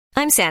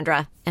I'm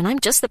Sandra, and I'm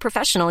just the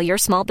professional your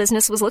small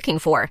business was looking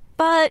for.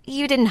 But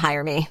you didn't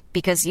hire me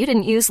because you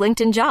didn't use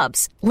LinkedIn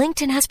Jobs.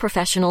 LinkedIn has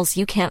professionals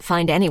you can't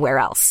find anywhere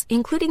else,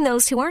 including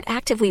those who aren't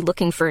actively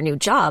looking for a new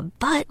job,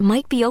 but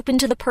might be open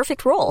to the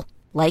perfect role,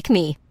 like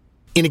me.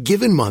 In a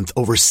given month,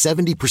 over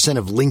 70%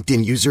 of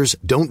LinkedIn users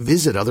don't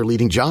visit other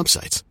leading job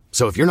sites.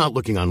 So if you're not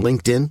looking on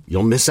LinkedIn,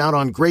 you'll miss out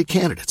on great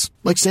candidates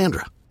like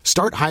Sandra.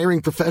 Start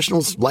hiring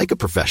professionals like a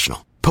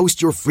professional.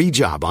 Post your free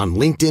job on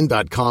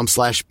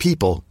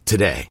linkedin.com/people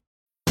today.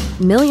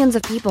 Millions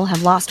of people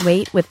have lost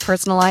weight with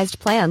personalized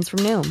plans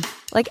from Noom.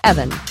 Like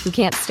Evan, who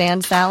can't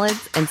stand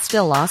salads and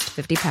still lost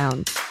 50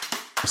 pounds.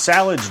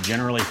 Salads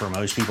generally for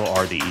most people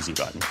are the easy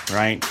button,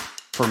 right?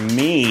 For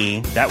me,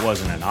 that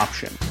wasn't an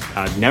option.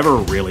 I never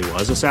really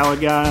was a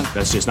salad guy.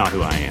 That's just not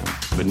who I am.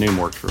 But Noom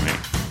worked for me.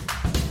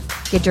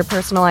 Get your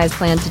personalized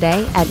plan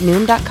today at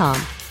Noom.com.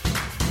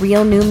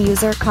 Real Noom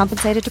user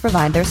compensated to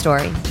provide their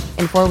story.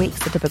 In 4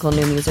 weeks, the typical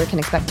Noom user can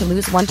expect to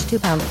lose 1 to 2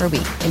 pounds per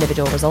week.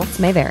 Individual results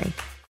may vary.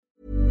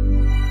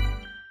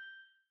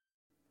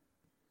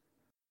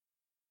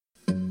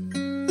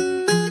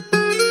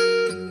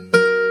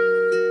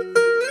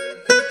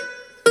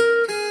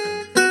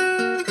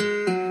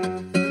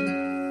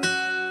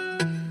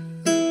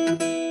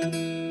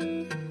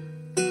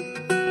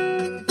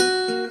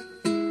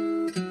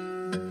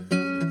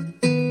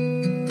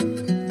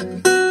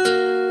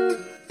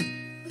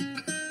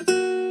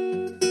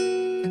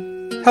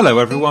 Hello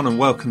everyone and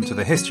welcome to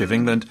the History of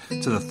England,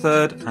 to the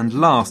third and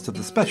last of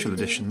the special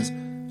editions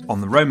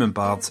on the Roman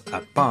baths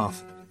at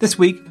Bath. This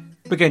week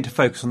we're going to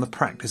focus on the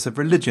practice of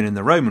religion in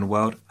the Roman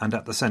world and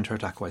at the centre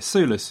at Aquae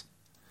Sulis.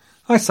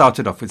 I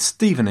started off with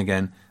Stephen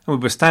again, and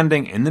we were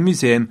standing in the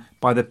museum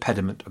by the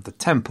pediment of the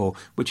temple,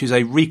 which is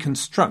a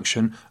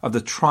reconstruction of the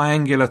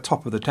triangular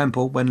top of the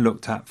temple when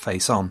looked at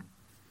face on.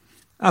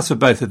 As for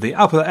both of the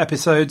upper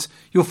episodes,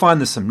 you'll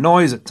find there's some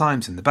noise at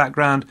times in the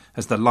background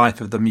as the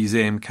life of the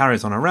museum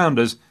carries on around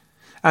us,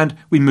 and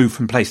we move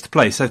from place to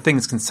place, so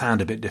things can sound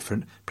a bit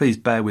different. Please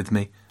bear with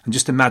me, and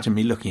just imagine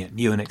me looking at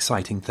new and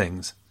exciting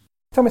things.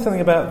 Tell me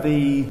something about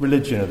the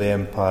religion of the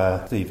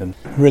empire, Stephen.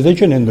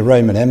 Religion in the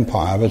Roman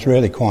Empire was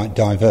really quite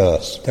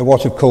diverse. There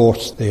was, of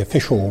course, the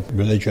official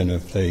religion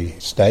of the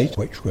state,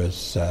 which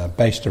was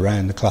based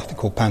around the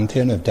classical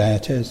pantheon of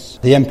deities.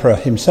 The emperor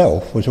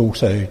himself was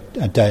also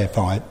a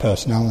deified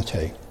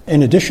personality.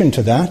 In addition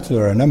to that,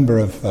 there are a number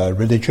of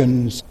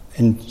religions.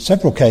 In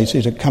several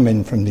cases had come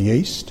in from the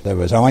east. There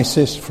was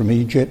Isis from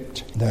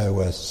Egypt, there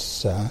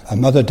was a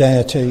mother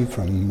deity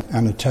from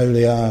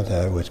Anatolia,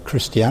 there was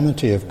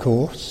Christianity, of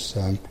course,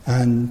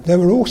 and there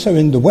were also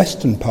in the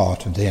western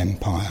part of the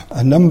empire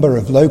a number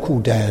of local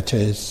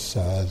deities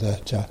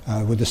that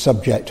were the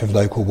subject of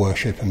local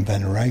worship and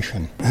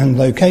veneration. And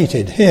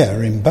located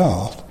here in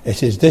Bath,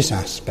 it is this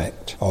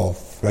aspect of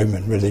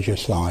Roman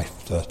religious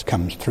life that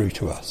comes through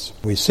to us.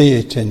 We see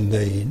it in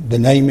the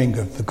naming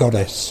of the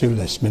goddess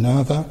Sulis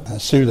Minerva,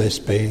 Sulis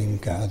being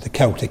the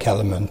Celtic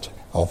element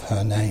of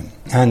her name.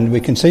 And we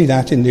can see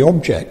that in the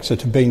objects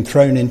that have been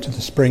thrown into the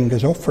spring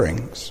as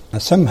offerings.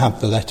 Some have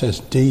the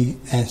letters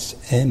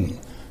DSM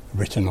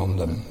written on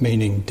them,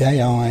 meaning Dei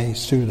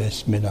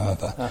Sulis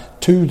Minerva,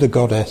 to the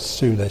goddess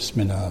Sulis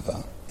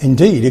Minerva.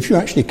 Indeed, if you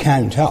actually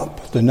count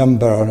up the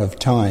number of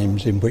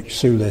times in which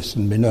Sulis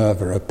and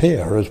Minerva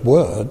appear as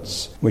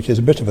words, which is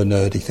a bit of a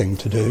nerdy thing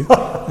to do,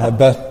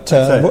 but it's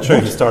a true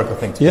historical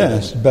thing to do.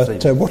 Yes,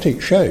 but what it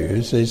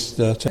shows is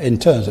that in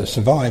terms of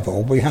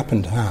survival, we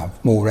happen to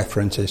have more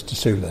references to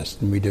Sulis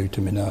than we do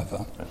to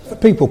Minerva. For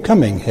people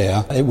coming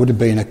here, it would have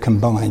been a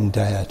combined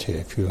deity,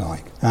 if you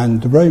like.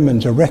 And the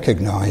Romans are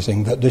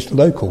recognising that this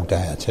local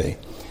deity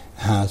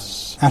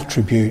has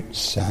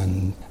attributes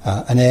and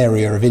an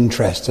area of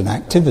interest and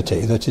activity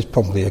that is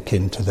probably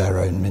akin to their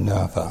own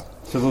Minerva.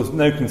 So there was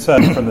no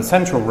concern from the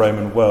central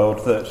Roman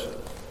world that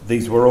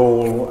these were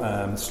all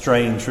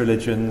strange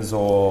religions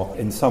or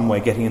in some way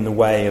getting in the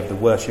way of the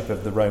worship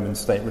of the Roman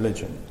state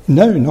religion?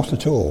 No, not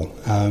at all.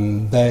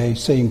 They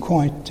seem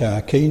quite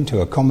keen to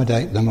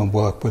accommodate them and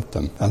work with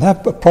them. And they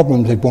have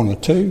problems with one or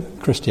two.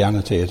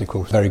 Christianity is, of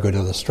course, a very good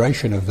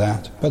illustration of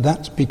that. But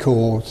that's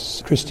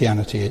because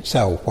Christianity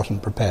itself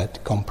wasn't prepared to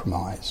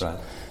compromise. Right.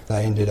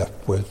 They ended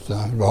up with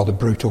rather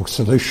brutal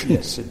solutions.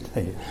 Yes,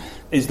 indeed.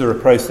 Is there a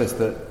process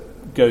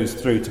that goes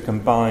through to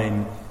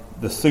combine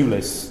the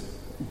Sulis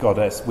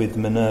goddess with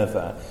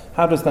Minerva?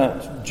 How does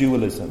that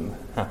dualism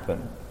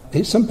happen?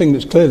 It's something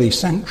that's clearly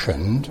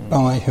sanctioned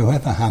by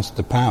whoever has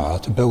the power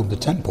to build the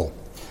temple.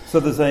 So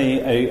there's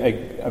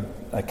a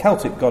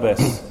Celtic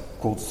goddess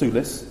called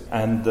Sulis,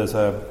 and there's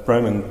a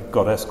Roman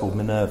goddess called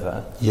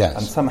Minerva. Yes.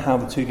 And somehow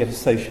the two get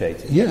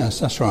associated. Yes,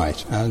 that's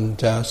right. And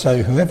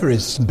so whoever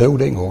is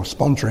building or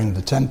sponsoring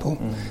the temple,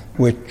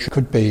 which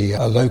could be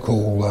a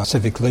local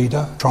civic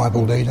leader,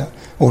 tribal leader,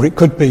 or it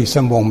could be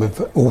someone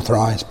with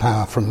authorised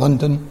power from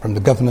London, from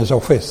the governor's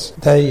office,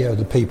 they are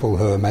the people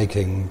who are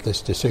making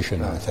this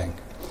decision, I think.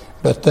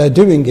 But they're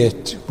doing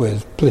it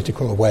with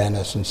political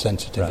awareness and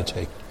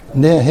sensitivity. Right.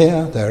 Near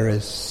here there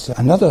is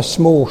another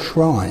small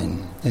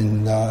shrine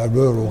in a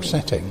rural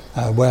setting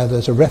where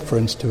there's a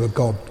reference to a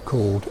god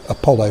called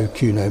Apollo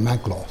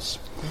Cunomaglos.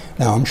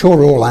 Now, I'm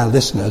sure all our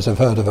listeners have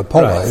heard of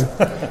Apollo,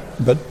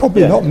 but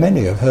probably not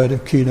many have heard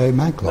of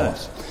Cunomaglos.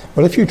 No.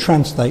 Well, if you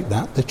translate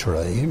that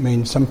literally, it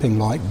means something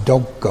like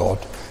dog god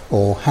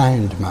or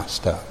hound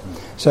master.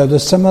 So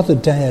there's some other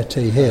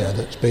deity here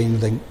that's been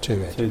linked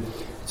to it.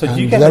 So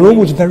and they're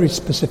always very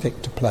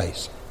specific to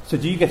place. So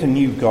do you get a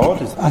new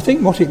god? I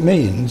think what it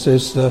means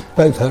is that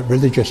both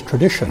religious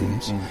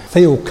traditions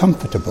feel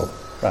comfortable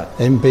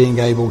in being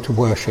able to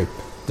worship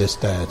this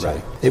deity.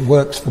 Right. It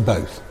works for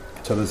both.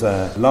 So there's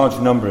a large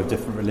number of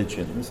different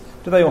religions.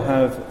 Do they all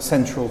have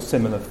central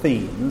similar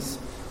themes,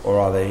 or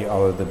are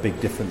there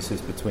big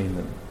differences between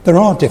them? There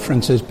are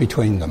differences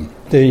between them.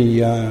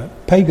 The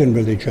pagan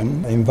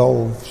religion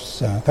involves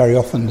very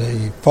often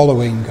the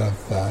following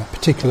of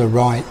particular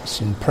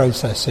rites and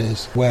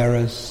processes,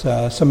 whereas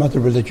some other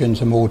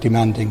religions are more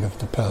demanding of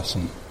the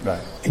person.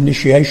 Right.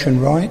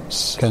 Initiation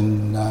rites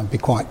can be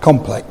quite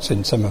complex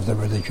in some of the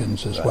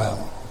religions as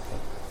well.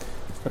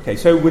 Okay,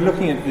 so we're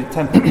looking at the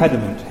temple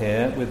pediment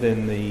here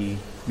within the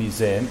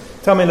museum.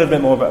 Tell me a little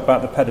bit more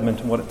about the pediment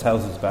and what it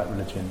tells us about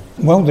religion.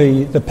 Well,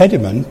 the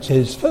pediment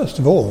is, first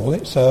of all,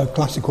 it's a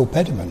classical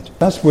pediment.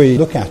 As we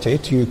look at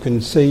it, you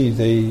can see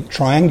the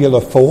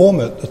triangular form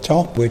at the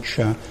top, which,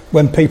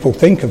 when people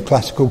think of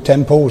classical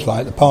temples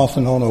like the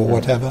Parthenon or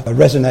whatever,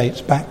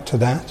 resonates back to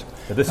that.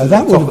 So this is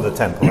on top of the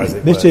temple, as it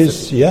were. This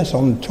is, yes,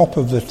 on top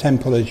of the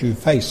temple as you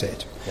face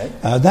it.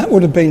 Okay. That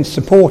would have been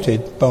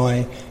supported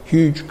by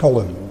huge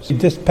columns.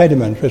 This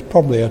pediment was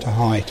probably at a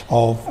height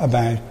of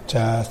about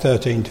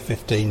 13 to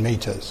 15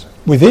 metres.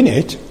 Within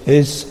it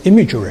is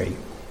imagery.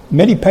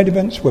 Many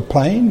pediments were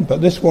plain, but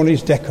this one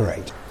is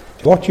decorated.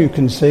 What you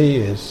can see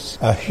is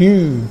a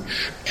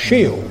huge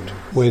shield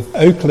with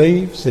oak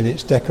leaves in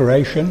its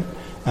decoration,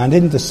 and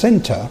in the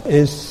centre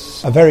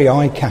is a very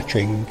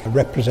eye-catching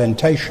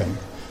representation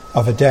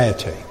of a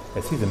deity.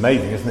 Yes, he's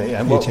amazing, isn't he?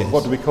 And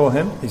what do we call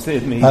him? He's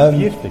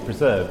beautifully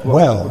preserved.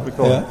 What do we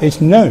call him?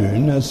 It's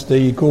known as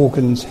the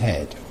Gorgon's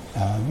head,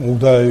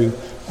 although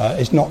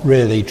it's not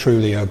really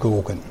truly a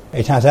Gorgon.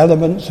 It has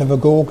elements of a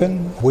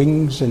Gorgon,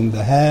 wings in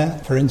the hair,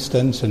 for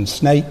instance, and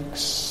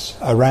snakes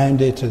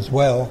around it as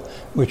well,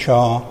 which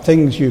are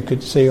things you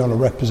could see on a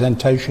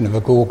representation of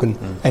a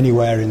Gorgon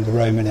anywhere in the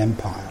Roman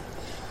Empire.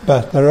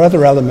 But there are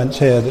other elements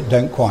here that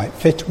don't quite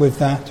fit with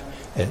that.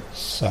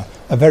 It's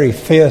a very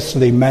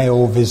fiercely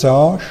male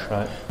visage,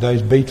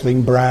 those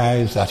beetling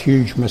brows, that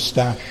huge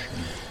moustache.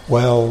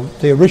 Well,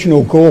 the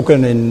original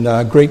Gorgon in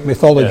Greek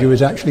mythology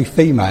was actually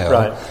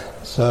female,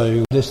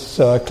 so this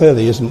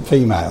clearly isn't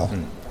female.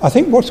 I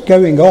think what's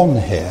going on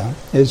here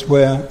is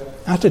we're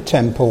at a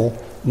temple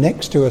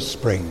next to a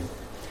spring,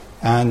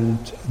 and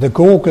the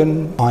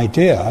Gorgon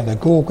idea, the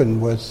Gorgon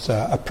was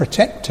a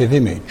protective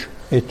image.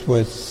 It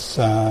was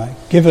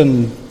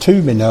given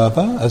to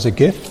Minerva as a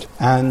gift,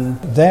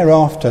 and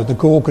thereafter the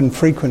Gorgon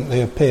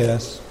frequently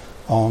appears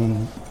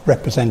on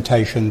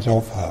representations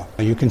of her.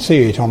 You can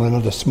see it on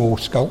another small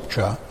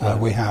sculpture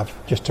we have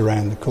just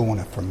around the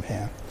corner from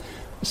here.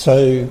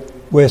 So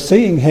we're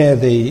seeing here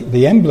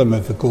the emblem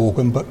of the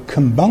Gorgon, but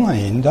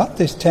combined at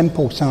this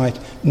temple site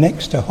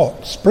next to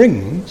hot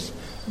springs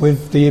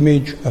with the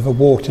image of a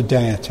water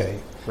deity,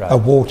 a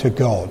water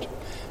god.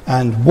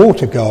 And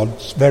water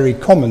gods very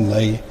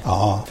commonly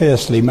are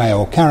fiercely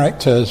male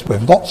characters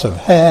with lots of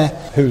hair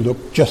who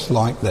look just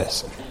like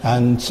this.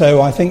 And so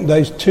I think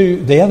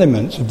the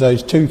elements of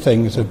those two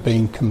things have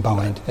been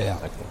combined here.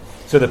 Okay.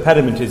 So the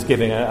pediment is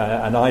giving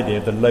an idea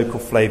of the local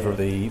flavour of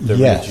the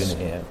region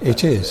here.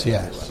 It is,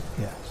 yes.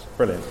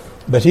 Brilliant.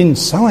 But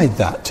inside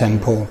that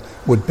temple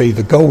would be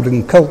the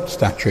golden cult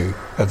statue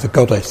of the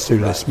goddess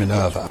Sulis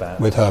Minerva,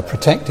 with her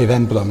protective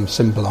emblem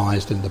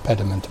symbolised in the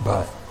pediment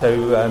above.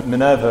 So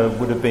Minerva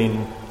would have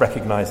been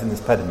recognised in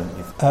this pediment?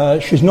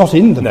 She's not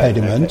in the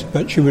pediment,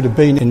 but she would have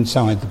been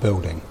inside the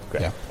building.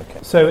 Great. Yeah. Okay.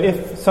 So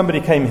if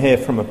somebody came here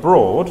from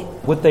abroad,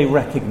 would they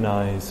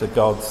recognise the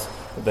gods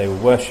that they were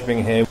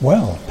worshipping here?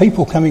 Well,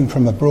 people coming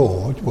from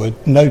abroad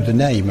would know the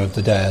name of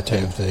the deity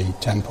of the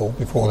temple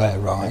before they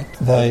arrived.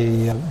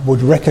 They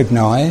would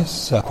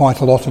recognise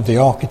quite a lot of the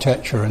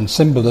architecture and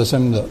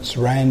symbolism that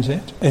surrounds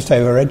it. If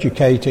they were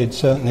educated,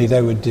 certainly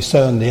they would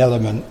discern the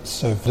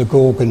elements of the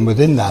Gorgon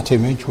within that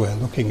image we're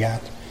looking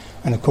at.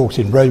 And of course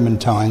in Roman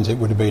times it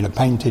would have been a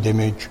painted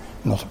image,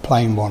 not a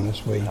plain one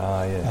as we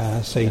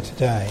see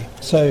today.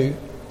 So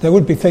there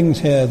would be things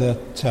here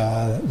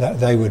that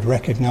they would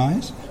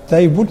recognise.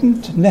 They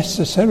wouldn't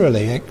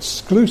necessarily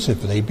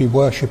exclusively be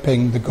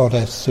worshipping the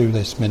goddess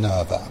Sulis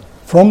Minerva.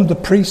 From the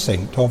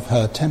precinct of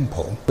her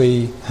temple,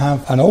 we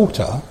have an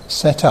altar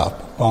set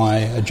up by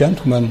a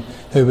gentleman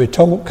who we're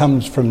told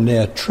comes from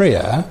near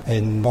Trier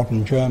in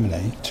modern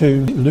Germany,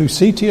 to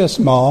Lucetius,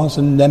 Mars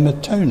and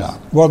Nemetona.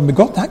 Well, we've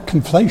got that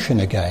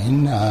conflation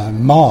again,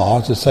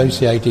 Mars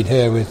associated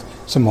here with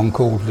someone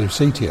called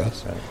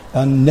Lucetius,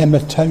 and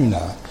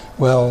Nemetona.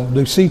 Well,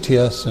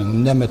 Lucetius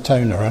and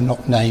Nemetona are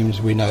not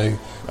names we know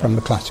from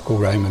the classical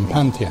Roman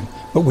pantheon,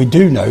 but we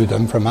do know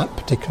them from that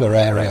particular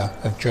area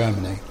of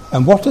Germany.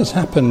 And what has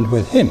happened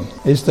with him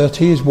is that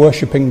he is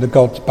worshipping the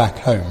gods back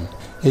home.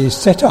 He's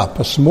set up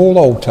a small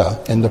altar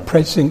in the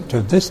precinct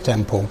of this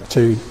temple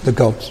to the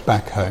gods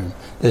back home.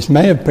 This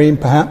may have been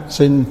perhaps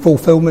in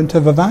fulfillment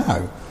of a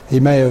vow. He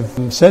may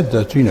have said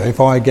that, if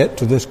I get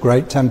to this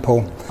great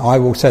temple, I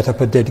will set up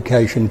a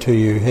dedication to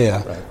you here,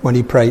 when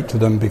he prayed to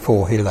them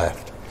before he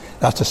left.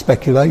 That's a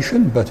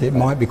speculation, but it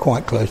might be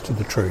quite close to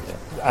the truth.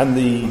 And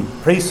the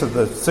priests of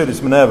the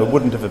Sulis Minerva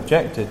wouldn't have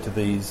objected to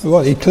these?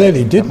 Well, he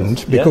clearly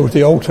didn't, because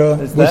the altar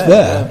was there.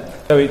 Yeah.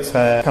 So it's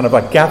kind of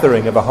a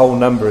gathering of a whole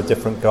number of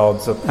different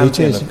gods, a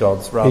pantheon of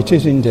gods, rather it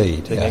is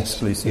indeed, than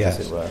exclusive,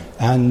 as it were.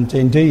 And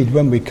indeed,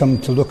 when we come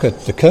to look at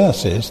the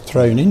curses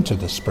thrown into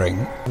the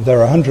spring, there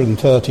are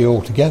 130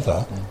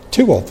 altogether.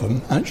 2 of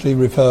them actually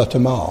refer to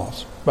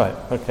Mars. Right,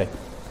 okay.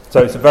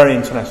 So it's a very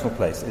international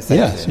place. It's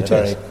yes, it is.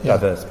 A very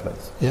diverse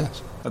place.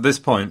 Yes. At this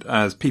point,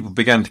 as people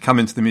began to come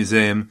into the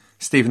museum,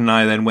 Stephen and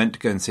I then went to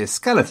go and see a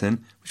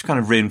skeleton, which kind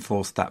of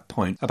reinforced that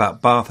point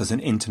about Bath as an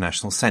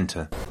international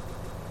centre.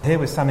 Here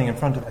we're standing in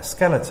front of a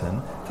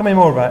skeleton. Tell me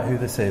more about who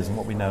this is and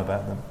what we know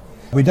about them.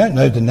 We don't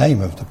know the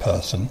name of the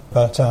person,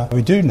 but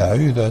we do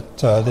know that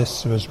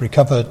this was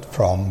recovered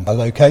from a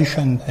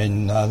location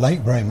in Lake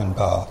Roman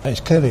Bath. It's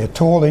clearly a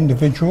tall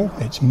individual,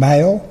 it's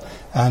male,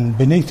 and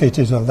beneath it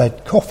is a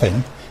lead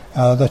coffin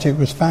that it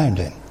was found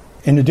in.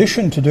 In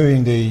addition to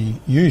doing the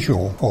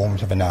usual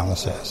forms of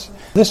analysis,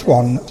 this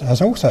one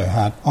has also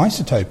had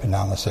isotope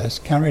analysis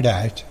carried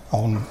out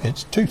on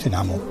its tooth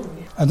enamel.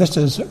 And this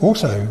has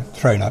also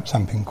thrown up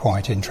something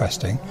quite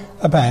interesting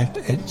about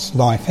its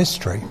life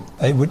history.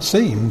 It would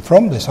seem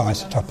from this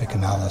isotopic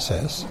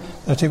analysis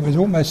that it was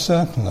almost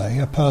certainly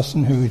a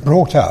person who was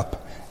brought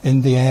up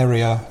in the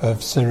area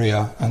of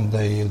Syria and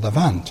the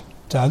Levant.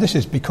 This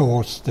is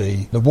because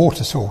the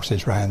water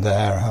sources around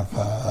there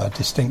are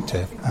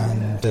distinctive,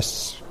 and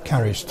this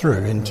carries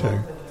through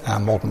into our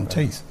modern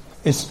teeth.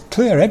 It's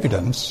clear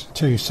evidence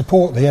to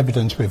support the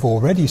evidence we've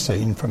already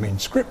seen from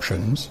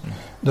inscriptions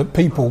that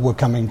people were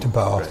coming to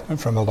Bath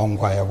from a long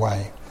way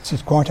away. This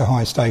is quite a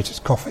high status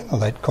coffin, a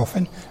lead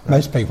coffin.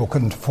 Most people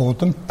couldn't afford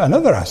them.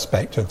 Another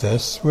aspect of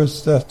this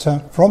was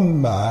that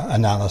from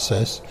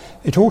analysis,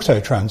 it also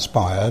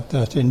transpired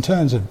that in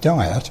terms of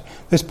diet,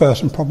 this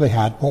person probably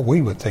had what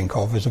we would think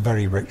of as a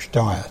very rich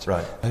diet.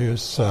 Right. He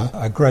was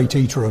a great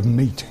eater of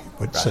meat, it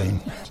would seem.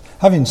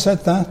 Having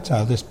said that,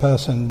 this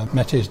person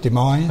met his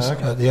demise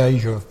at the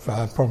age of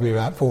probably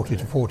about 40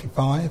 to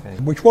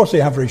 45, which was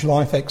the average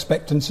life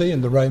expectancy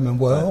in the Roman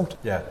world.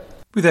 Yeah.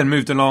 We then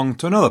moved along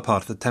to another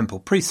part of the temple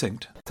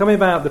precinct. Tell me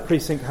about the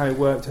precinct, how it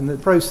worked, and the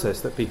process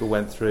that people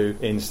went through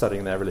in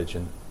studying their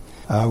religion.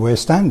 We're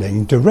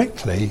standing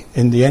directly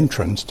in the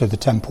entrance to the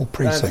temple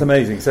precinct. That's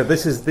amazing. So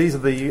these are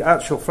the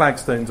actual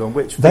flagstones on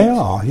which they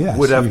are, yes,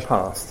 would have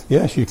passed.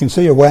 Yes, you can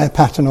see a wear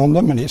pattern on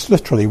them, and it's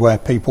literally where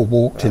people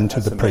walked into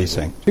the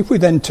precinct. If we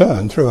then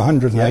turn through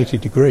 180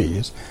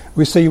 degrees,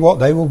 we see what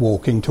they were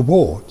walking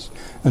towards.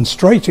 And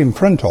straight in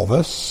front of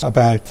us,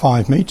 about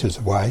 5 metres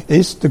away,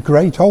 is the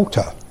Great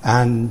Altar.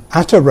 And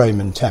at a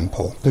Roman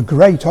temple, the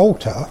Great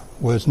Altar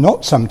was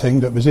not something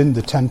that was in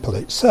the temple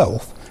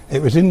itself,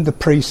 it was in the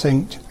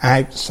precinct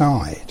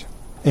outside.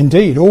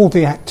 Indeed, all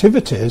the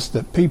activities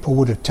that people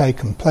would have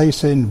taken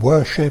place in,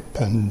 worship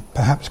and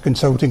perhaps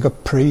consulting a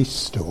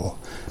priest or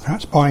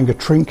perhaps buying a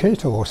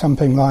trinket or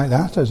something like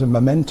that as a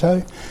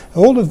memento,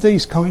 all of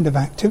these kind of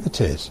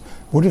activities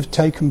would have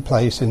taken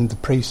place in the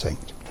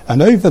precinct.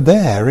 And over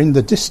there in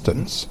the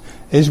distance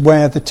is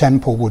where the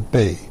temple would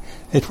be.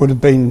 It would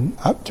have been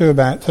up to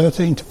about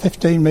 13 to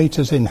 15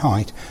 metres in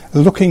height,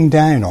 looking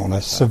down on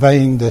us,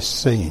 surveying this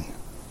scene.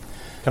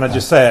 Can I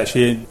just say,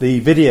 actually, the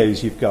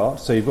videos you've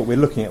got, we're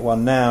looking at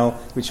one now,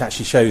 which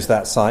actually shows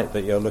that site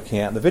that you're looking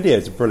at. The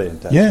videos are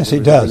brilliant, actually. Yes,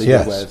 it does,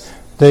 yes.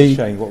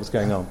 Showing what was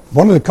going on.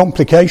 One of the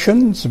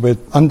complications with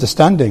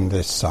understanding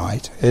this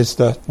site is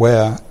that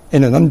we're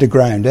in an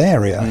underground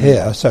area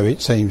here, so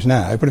it seems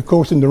now, but of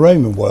course in the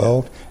Roman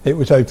world it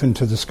was open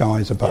to the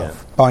skies above.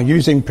 Yeah. By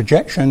using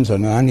projections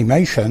and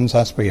animations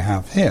as we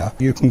have here,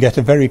 you can get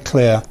a very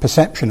clear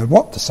perception of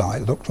what the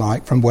site looked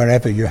like from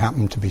wherever you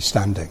happen to be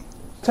standing.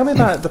 Tell me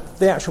about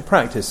the actual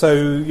practice.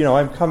 So,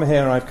 I've come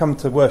here and I've come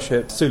to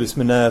worship Sulis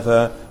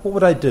Minerva. What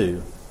would I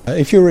do?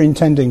 If you were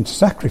intending to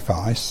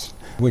sacrifice,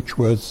 which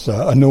was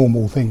a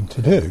normal thing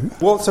to do.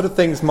 What sort of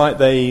things might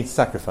they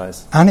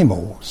sacrifice?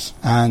 Animals.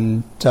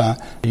 And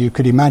you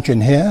could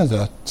imagine here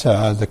that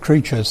the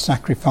creatures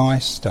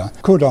sacrificed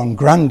could on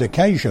grand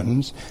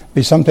occasions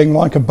be something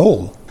like a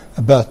bull.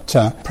 But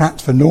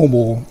perhaps for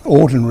normal,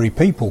 ordinary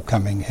people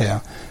coming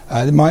here,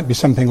 there might be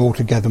something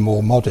altogether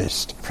more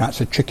modest,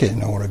 perhaps a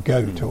chicken or a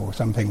goat or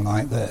something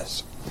like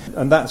this.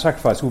 And that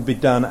sacrifice would be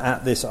done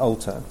at this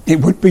altar?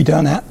 It would be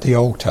done at the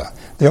altar.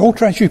 The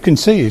altar, as you can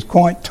see, is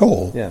quite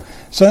tall. Yeah.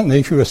 Certainly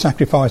if you were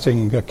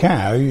sacrificing a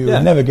cow, you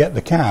would never get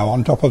the cow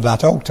on top of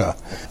that altar.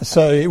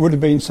 So it would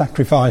have been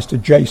sacrificed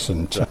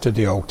adjacent to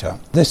the altar.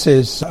 This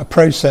is a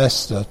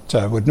process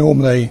that would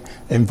normally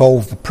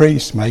involve the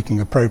priest making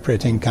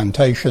appropriate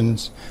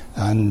incantations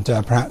and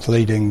perhaps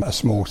leading a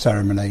small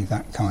ceremony,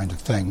 that kind of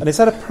thing. And is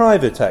that a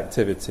private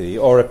activity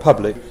or a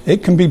public?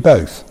 It can be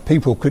both.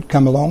 People could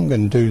come along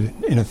and do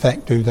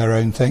their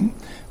own thing.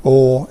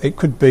 Or it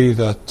could be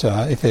that,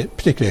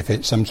 particularly if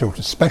it's some sort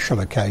of special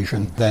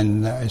occasion,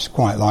 then it's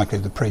quite likely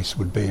the priest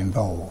would be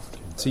involved.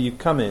 So you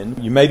come in,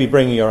 you may be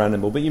bringing your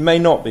animal, but you may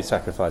not be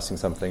sacrificing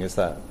something, is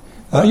that?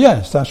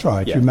 Yes, that's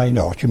right. Yeah. You may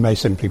not. You may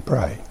simply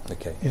pray.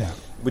 Okay. Yeah.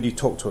 Would you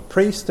talk to a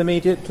priest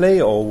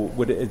immediately, or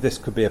this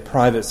could be a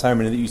private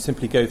ceremony that you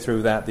simply go through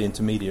without the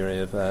intermediary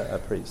of a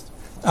priest?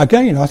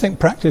 Again, I think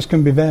practice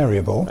can be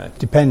variable. Right.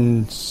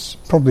 Depends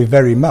probably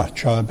very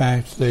much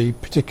about the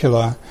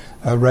particular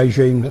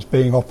regime that's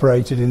being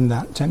operated in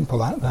that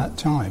temple at that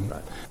time.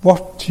 Right.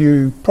 What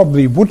you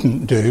probably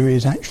wouldn't do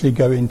is actually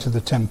go into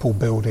the temple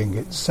building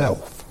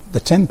itself. The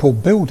temple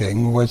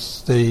building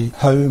was the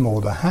home or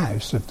the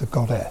house of the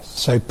goddess.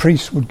 So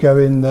priests would go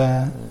in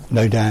there,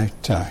 no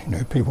doubt,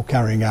 people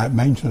carrying out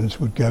maintenance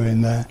would go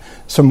in there.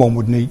 Someone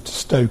would need to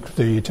stoke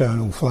the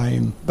eternal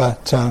flame.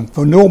 But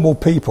for normal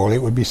people,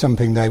 it would be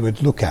something they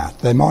would look at.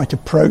 They might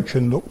approach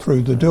and look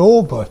through the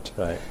door, but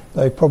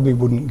they probably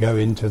wouldn't go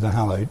into the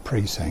hallowed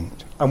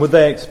precinct. And would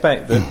they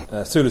expect that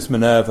Sulis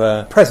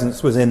Minerva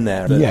presence was in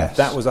there? Yes.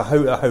 That was a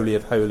holy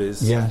of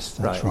holies? Yes,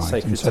 that's right. And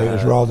Sacred so it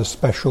was rather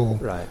special,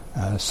 Right.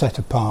 set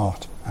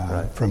apart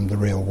from the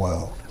real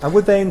world. And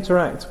would they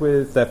interact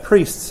with their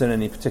priests in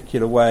any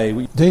particular way?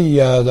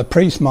 The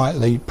priest might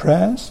lead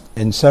prayers.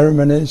 In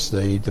ceremonies,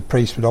 the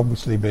priest would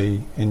obviously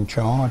be in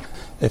charge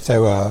if they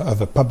were of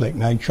a public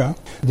nature.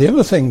 The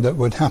other thing that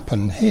would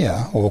happen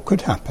here, or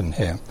could happen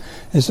here,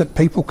 is that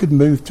people could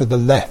move to the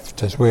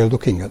left as we're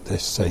looking at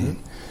this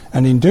scene.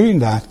 And in doing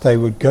that, they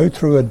would go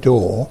through a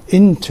door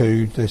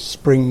into the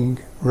spring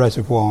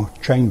reservoir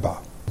chamber.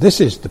 This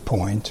is the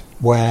point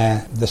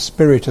where the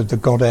spirit of the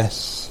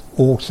goddess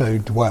also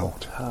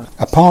dwelt.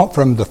 Apart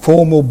from the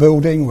formal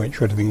building,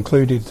 which would have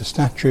included the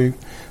statue,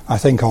 I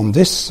think on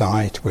this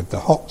site with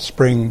the hot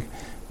spring,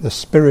 the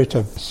spirit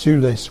of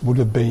Sulis would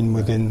have been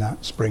within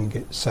that spring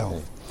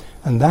itself.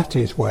 And that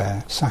is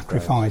where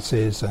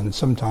sacrifices and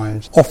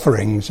sometimes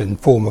offerings in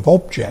form of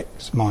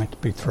objects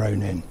might be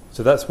thrown in.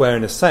 So that's where,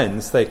 in a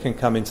sense, they can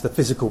come into the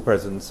physical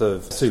presence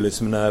of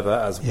Sulis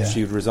Minerva as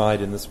she would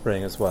reside in the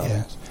spring as well.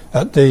 Yes.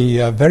 At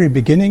the very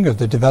beginning of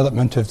the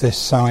development of this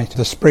site,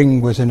 the spring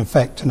was in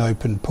effect an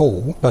open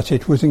pool, but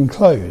it was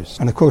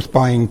enclosed. And of course,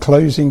 by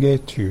enclosing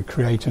it, you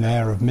create an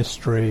air of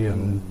mystery,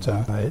 and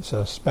it's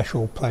a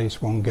special place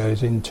one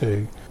goes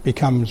into,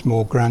 becomes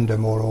more grander,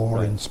 more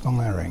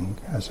awe-inspiring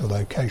as a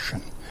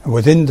location. And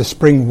within the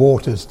spring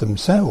waters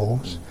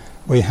themselves,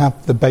 we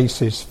have the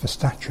bases for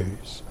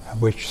statues,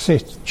 which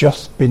sit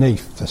just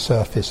beneath the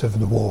surface of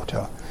the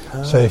water.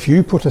 So if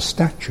you put a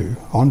statue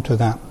onto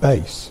that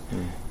base,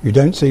 you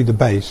don't see the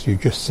base, you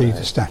just see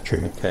the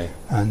statue. Okay.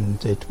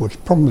 And it was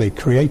probably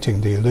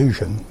creating the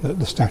illusion that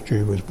the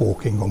statue was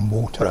walking on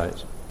water.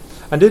 Right.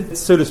 And did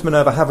Sulis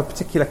Minerva have a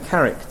particular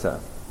character?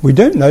 We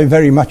don't know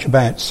very much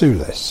about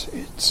Sulis.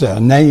 It's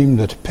a name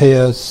that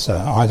appears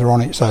either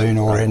on its own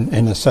or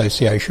in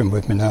association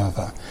with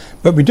Minerva.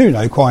 But we do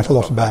know quite a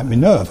lot about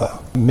Minerva.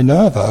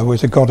 Minerva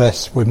was a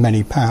goddess with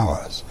many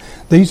powers.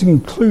 These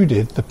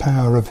included the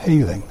power of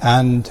healing.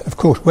 And, of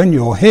course, when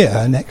you're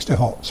here next to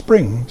hot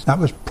springs, that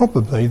was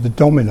probably the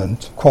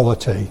dominant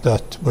quality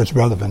that was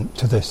relevant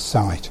to this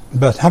site.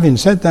 But having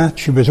said that,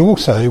 she was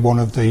also one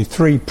of the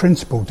three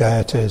principal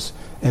deities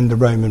in the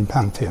Roman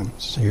pantheon.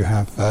 So you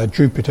have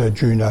Jupiter,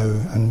 Juno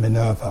and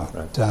Minerva.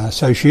 Right.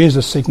 So she is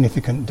a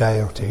significant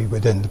deity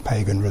within the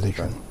pagan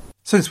religion.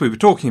 Since we were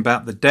talking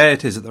about the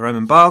deities at the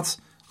Roman baths,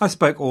 I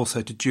spoke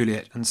also to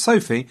Juliet and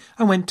Sophie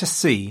and went to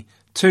see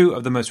two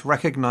of the most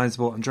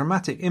recognisable and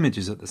dramatic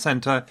images at the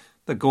centre,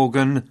 the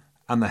Gorgon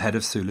and the head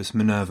of Sulis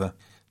Minerva.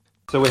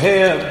 So we're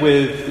here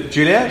with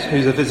Juliet,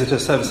 who's a visitor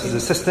services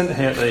assistant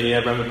here at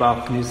the Roman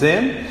Bath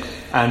Museum,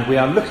 and we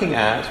are looking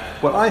at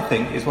what I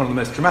think is one of the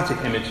most dramatic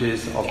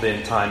images of the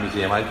entire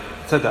museum. I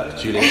said that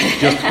to Juliet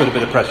just to put a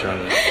bit of pressure on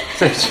you.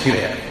 So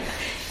Juliet,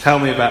 tell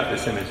me about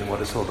this image and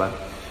what it's all about.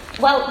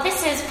 Well,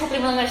 this is probably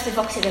one of the most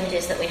evocative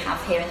images that we have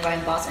here in the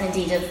Roman baths, and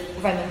indeed of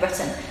Roman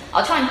Britain.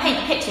 I'll try and paint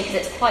a picture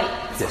because it's quite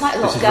a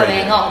lot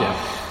going on.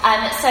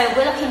 Yeah. So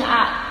we're looking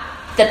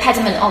at the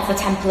pediment of the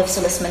Temple of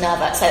Sulis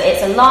Minerva. So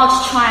it's a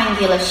large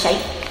triangular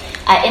shape.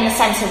 In the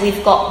centre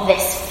we've got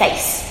this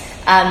face.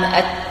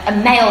 A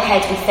male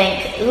head, we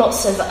think,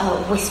 lots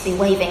of wispy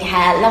waving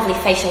hair, lovely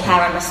facial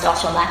hair and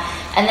moustache on there.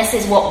 And this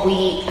is what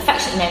we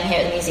affectionately know here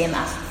at the museum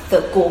as the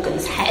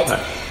Gorgon's head.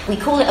 Right. We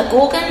call it a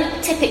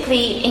Gorgon.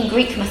 Typically in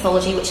Greek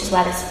mythology, which is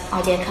where this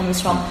idea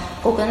comes from,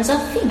 Gorgons are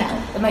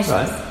female, the most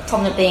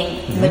prominent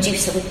being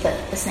Medusa with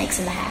the snakes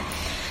in the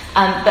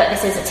hair. But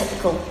this is a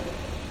typical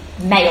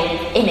male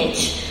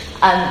image.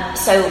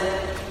 So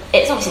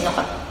it's obviously not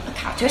a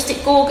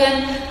characteristic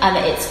Gorgon.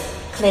 It's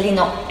clearly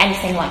not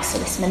anything like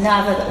Sulis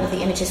Minerva, all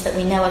the images that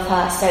we know of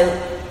her. So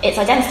its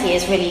identity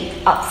is really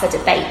up for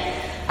debate.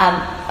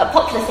 A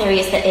popular theory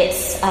is that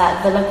it's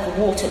the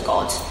local water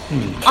god.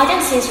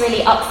 Identity is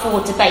really up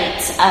for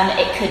debate.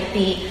 It could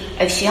be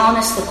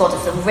Oceanus, the god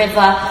of the river,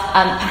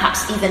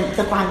 perhaps even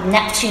the grand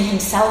Neptune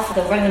himself,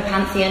 the Roman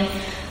pantheon.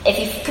 If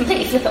you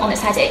completely flip it on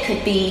its head, it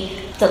could be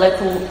the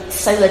local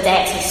solar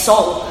deity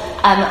Sol.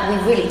 We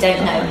really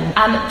don't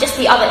know. Just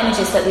the other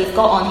images that we've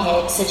got on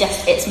here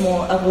suggest it's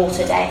more a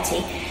water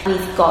deity.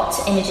 We've got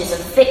images of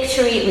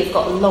victory, we've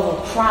got laurel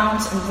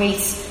crowns and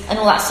wreaths, and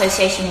all that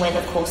association with,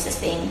 of course, this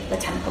being the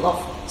temple of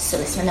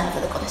Sulis Minerva,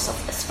 the goddess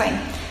of the spring.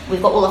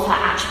 We've got all of her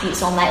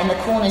attributes on there. In the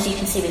corners, you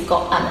can see we've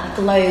got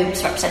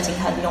globes representing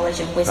her knowledge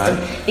and wisdom.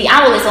 Right. The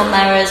owl is on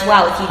there as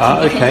well. If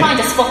you can kind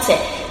of spot it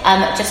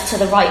just to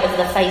the right of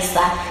the face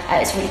there.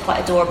 It's really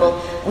quite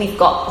adorable. We've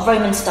got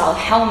Roman-style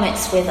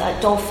helmets with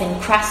dolphin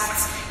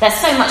crests. There's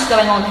so much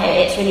going on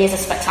here. It really is a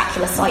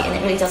spectacular sight, and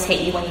it really does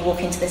hit you when you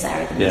walk into this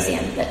area of the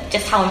museum. That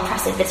just how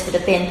impressive this would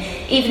have been,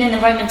 even in the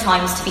Roman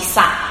times, to be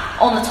sat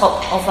on the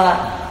top of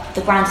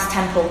the grandest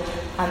temple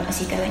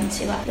as you go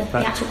into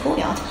the actual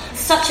courtyard.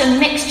 Such a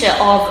mixture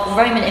of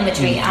Roman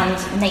imagery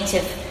and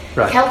native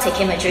Celtic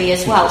imagery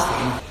as well.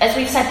 As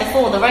we've said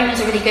before, the Romans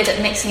are really good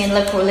at mixing in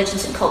local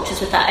religions and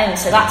cultures with their own,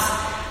 so that's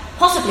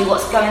possibly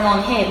what's going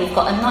on here. We've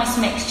got a nice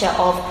mixture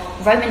of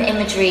Roman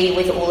imagery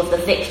with all of the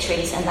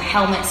victories and the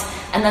helmets,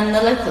 and then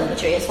the local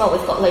imagery as well.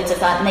 We've got loads of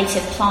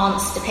native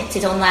plants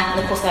depicted on there, and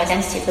of course the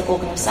identity of the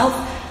Gorgon himself,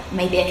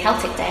 maybe a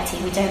Celtic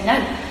deity, we don't know.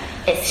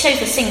 It shows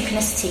the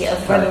synchronicity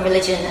of Roman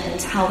religion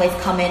and how they've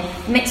come in,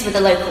 mixed with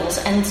the locals,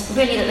 and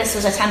really that this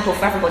was a temple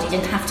for everybody. You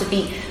didn't have to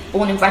be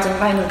born and bred in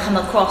Rome and come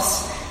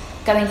across.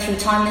 Going through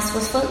time, this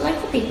was for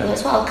local people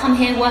as well. Come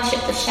here, worship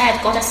the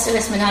shared goddess.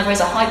 Sulis Minerva is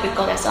a hybrid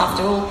goddess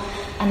after all,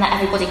 and that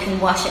everybody can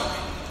worship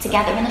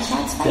together in a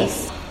shared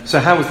space. So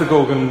how was the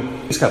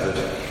Gorgon discovered?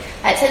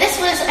 So this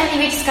was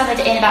only rediscovered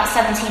in about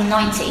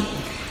 1790.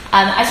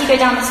 As you go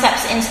down the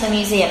steps into the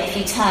museum, if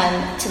you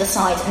turn to the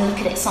side and look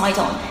at it side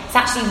on, it's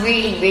actually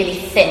really, really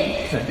thin.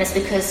 And it's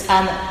because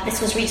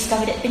this was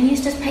rediscovered, it had been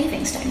used as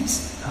paving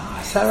stones.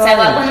 So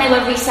when they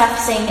were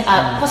resurfacing,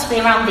 possibly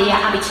around the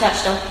Abbey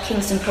Church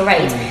Kingston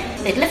Parade,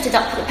 they'd lifted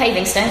up the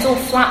paving stones, all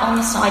flat on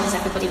the side as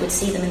everybody would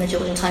see them in the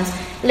Georgian times,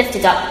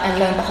 lifted up, and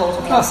lo and behold,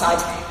 on the other side,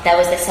 there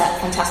was this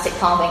fantastic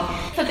carving.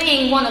 For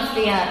being one of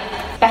the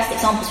best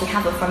examples we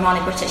have of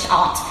Romano British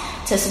art,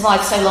 to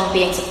survive so long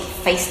being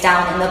face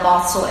down in the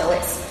Bath soil,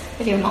 it's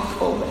really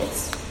remarkable that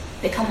it's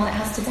become what it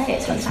has today.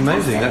 It's really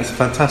amazing. That's a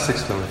fantastic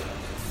story.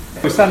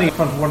 We're standing in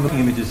front of one of the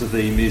images of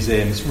the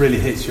museum. It really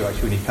hits you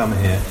actually when you come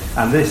here.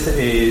 And this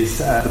is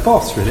the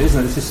boss, really, isn't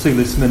it? This is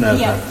Sulis Minerva.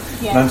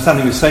 Yeah. And I'm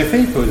standing with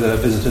Sophie, who is a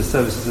visitor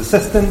services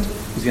assistant,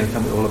 who's going to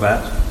tell me all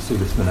about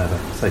Sulis Minerva.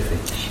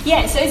 Sophie.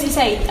 Yeah, so as you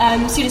say,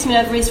 Sulis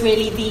Minerva is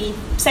really the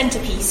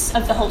centrepiece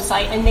of the whole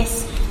site, and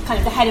this kind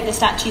of the head of the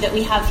statue that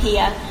we have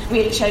here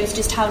really shows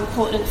just how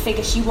important a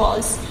figure she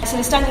was. So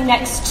we're standing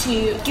next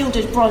to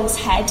gilded bronze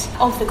head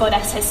of the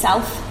goddess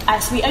herself.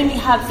 So we only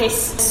have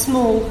this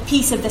small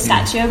piece of the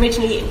statue.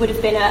 Originally it would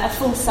have been a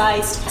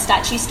full-sized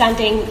statue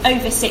standing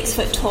over 6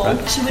 foot tall.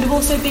 Right. She would have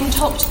also been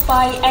topped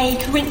by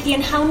a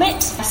Corinthian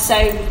helmet, so,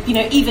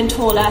 even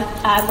taller,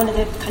 one of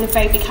the kind of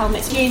very big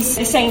helmets. She is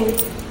the same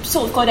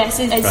sort of goddess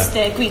as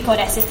the Greek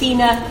goddess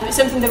Athena.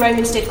 Something the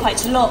Romans did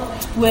quite a lot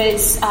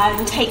was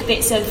take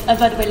bits of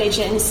other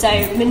religions. So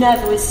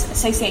Minerva was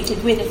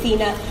associated with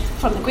Athena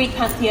from the Greek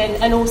pantheon,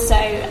 and also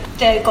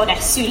the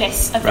goddess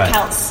Sulis of the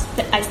Celts,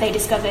 as they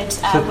discovered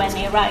when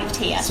they arrived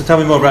here. So tell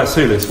me more about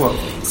Sulis.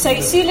 So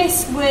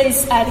Sulis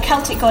was the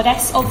Celtic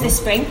goddess of the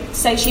spring.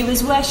 So she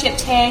was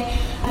worshipped here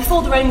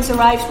before the Romans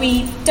arrived.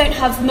 We don't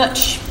have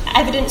much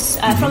evidence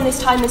from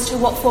this time as to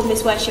what form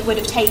this worship would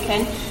have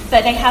taken,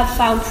 but they have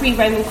found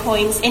pre-Roman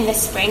coins in the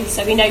spring,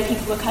 so we know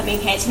people were coming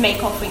here to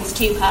make offerings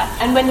to her.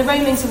 And when the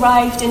Romans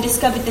arrived and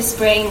discovered the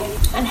spring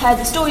and heard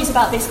the stories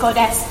about this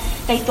goddess,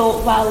 they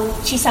thought,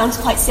 well, she sounds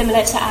quite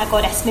similar to our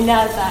goddess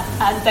Minerva,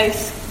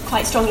 both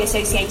quite strongly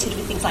associated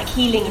with things like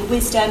healing and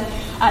wisdom.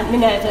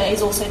 Minerva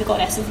is also the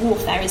goddess of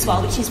warfare as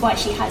well, which is why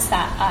she has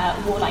that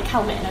warlike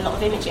helmet in a lot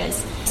of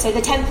images. So the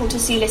temple to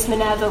Sulis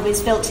Minerva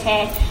was built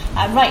here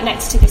right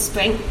next to the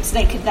spring, so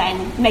they could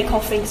then make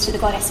offerings to the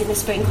goddess in the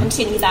spring,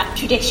 continue that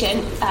tradition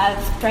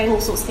of throwing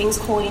all sorts of things,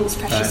 coins,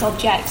 precious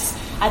objects,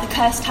 the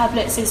curse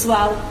tablets as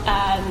well,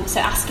 so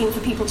asking for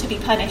people to be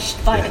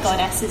punished by the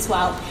goddess as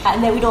well.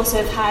 And they would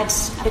also have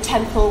had the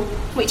temple,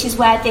 which is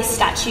where this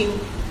statue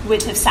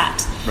would have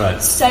sat.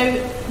 Right. So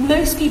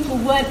most people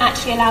weren't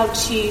actually allowed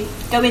to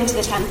go into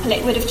the temple.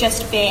 It would have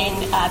just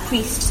been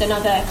priests and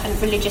other kind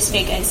of religious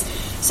figures.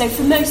 So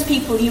for most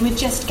people, you would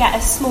just get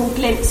a small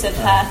glimpse of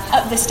her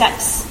up the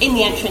steps in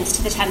the entrance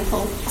to the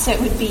temple. So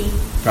it would be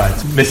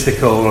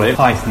mystical. It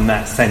heightened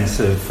that sense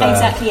of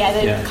exactly,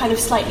 the kind of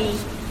slightly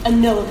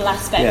unknowable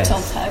aspect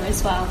of her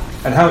as well.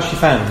 And how was she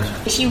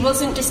found? She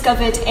wasn't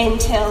discovered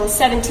until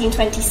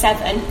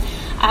 1727.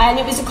 And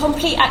it was a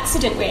complete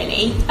accident,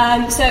 really.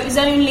 So it was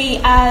only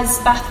as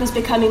Bath was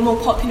becoming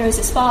more popular as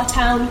a spa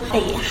town,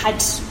 they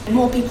had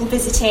more people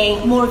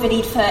visiting, more of a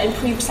need for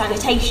improved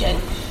sanitation.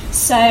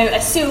 So a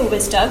sewer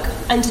was dug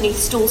underneath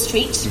Stall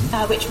Street,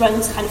 which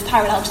runs kind of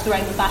parallel to the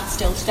Roman Bath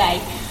still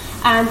today.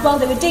 And while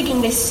they were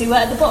digging this sewer,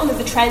 at the bottom of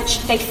the trench,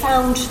 they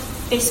found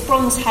this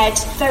bronze head,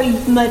 very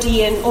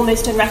muddy and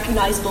almost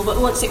unrecognisable, but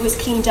once it was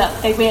cleaned up,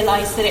 they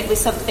realised that it was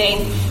something,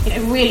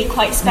 really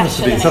quite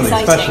special and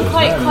exciting. Special,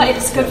 quite a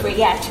discovery,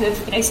 to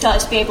have,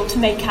 started to be able to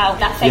make out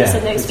that face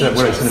and those features.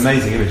 Well, it's an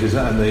amazing image,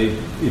 and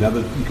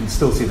you can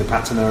still see the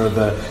patina of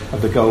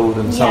the gold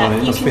and so on.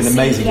 It must have been an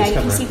amazing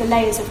discovery. You can see the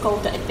layers of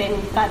gold that had been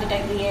added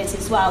over the years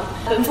as well.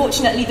 But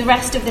unfortunately, the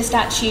rest of the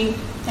statue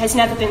has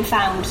never been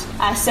found.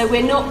 So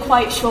we're not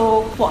quite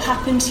sure what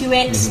happened to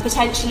it.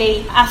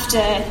 Potentially, after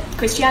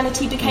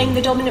Christianity became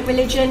the dominant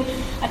religion,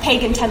 a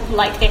pagan temple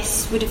like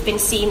this would have been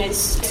seen as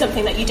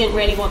something that you didn't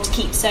really want to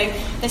keep. So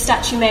the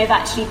statue may have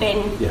actually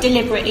been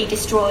deliberately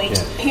destroyed.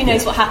 Who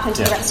knows what happened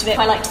to the rest of it?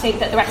 I like to think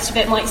that the rest of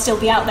it might still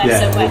be out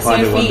there somewhere. So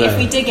if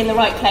we dig in the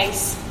right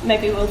place,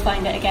 maybe we'll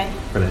find it again.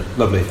 Brilliant.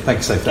 Lovely. Thank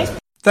you, Sophie.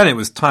 Then it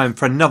was time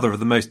for another of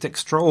the most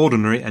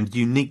extraordinary and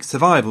unique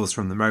survivals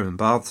from the Roman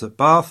baths at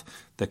Bath,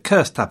 the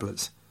curse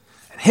tablets.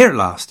 And here at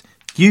last,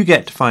 you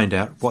get to find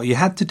out what you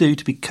had to do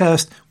to be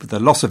cursed with the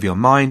loss of your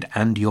mind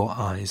and your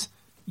eyes.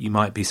 You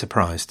might be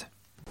surprised.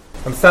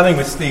 I'm standing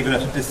with Stephen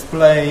at a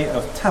display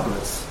of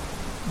tablets,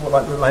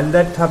 like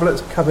lead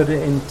tablets covered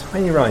in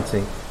tiny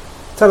writing.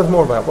 Tell us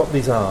more about what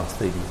these are,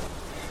 Stephen.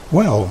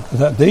 Well,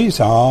 these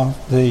are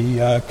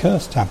the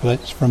curse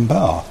tablets from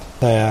Bath.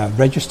 They're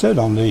registered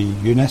on the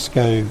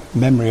UNESCO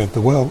Memory of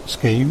the World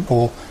scheme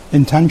for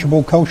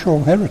intangible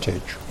cultural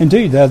heritage.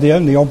 Indeed, they're the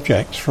only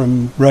objects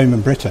from Roman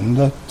Britain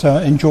that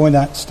enjoy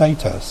that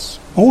status.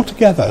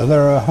 Altogether,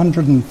 there are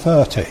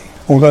 130,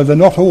 although they're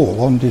not all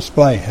on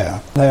display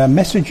here. They are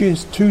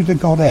messages to the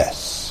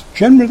goddess,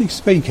 generally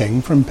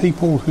speaking from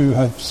people who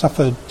have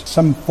suffered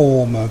some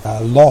form of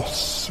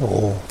loss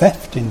or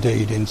theft,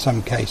 indeed, in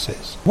some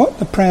cases. What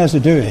the prayers are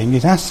doing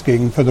is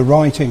asking for the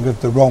righting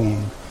of the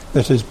wrong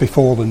that has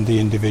befallen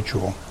the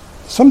individual.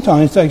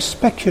 Sometimes they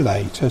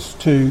speculate as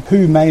to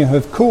who may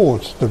have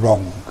caused the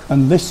wrong,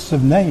 and lists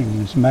of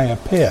names may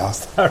appear.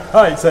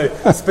 Right, so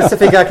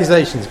specific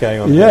accusations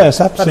going on.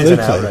 Yes, absolutely.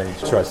 That is an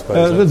outrage, I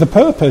suppose. The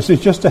purpose is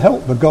just to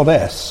help the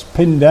goddess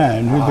pin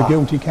down who the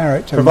guilty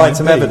character provide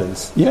some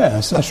evidence.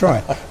 Yes, that's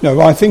right.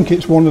 No, I think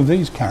it's one of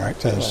these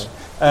characters. Right.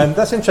 And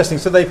that's interesting.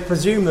 So they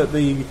presume that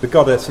the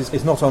goddess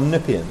is not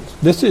omnipotent.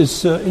 This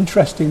is an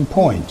interesting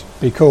point,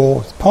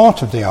 because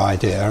part of the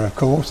idea, of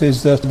course,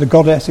 is that the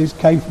goddess is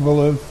capable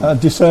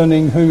of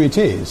discerning who it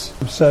is.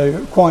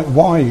 So quite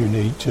why you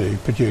need to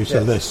produce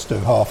a list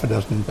of half a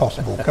dozen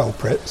possible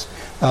culprits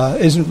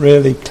isn't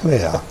really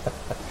clear.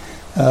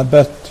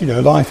 But,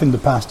 life in the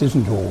past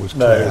isn't always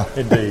clear. No,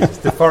 indeed. It's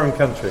the foreign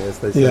country, as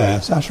they say.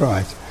 Yes, that's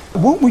right.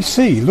 What we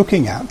see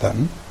looking at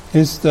them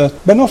is that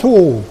they're not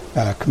all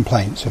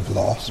complaints of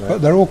loss, but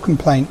they're all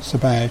complaints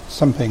about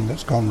something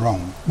that's gone wrong.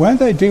 Where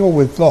they deal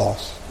with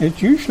loss,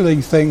 it's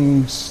usually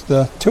things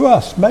that to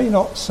us may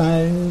not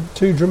sound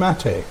too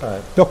dramatic.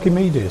 Right.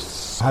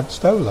 Dokimedes had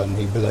stolen,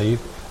 he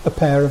believed, a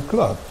pair of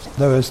gloves.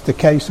 There was the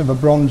case of a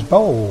bronze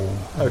bowl.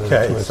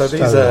 Okay, so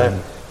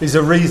these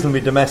are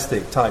reasonably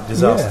domestic type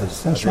disasters.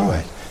 Yes, that's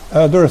right.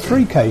 There are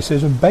 3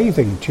 cases of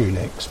bathing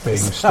tunics being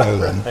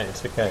stolen.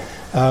 Right, okay.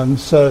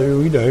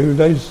 So,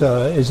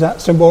 is that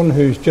someone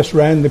who's just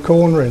round the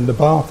corner in the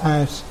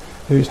bathhouse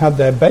who's had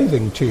their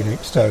bathing tunic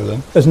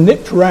stolen, has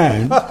nipped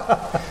round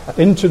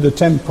into the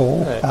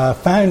temple,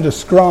 found a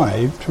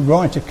scribe to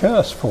write a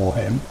curse for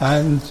him,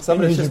 and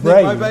somebody's just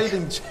nipped my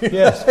bathing tunic.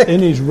 Yes, in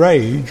his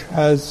rage,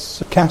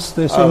 has cast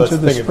this into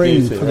the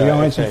spring for the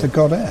eyes of the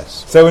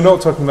goddess. So we're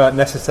not talking about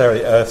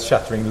necessarily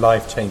earth-shattering,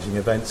 life-changing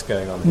events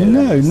going on here?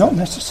 No, not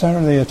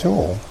necessarily at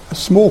all.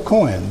 Small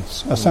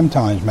coins are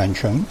sometimes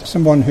mentioned.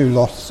 Someone who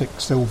lost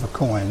 6 silver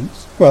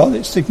coins. Well,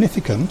 it's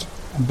significant,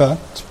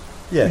 but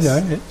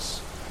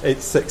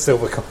it's 6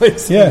 silver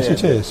coins. Yes,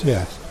 it is,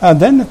 yes.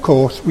 And then, of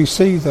course, we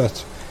see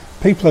that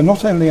people are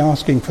not only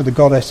asking for the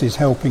goddess's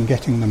help in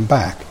getting them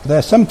back,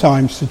 they're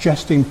sometimes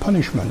suggesting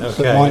punishments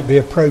that might be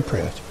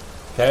appropriate.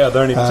 Okay, are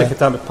there any particular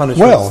type of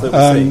punishments that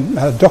we see?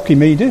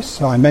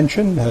 Dokimedes, I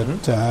mentioned,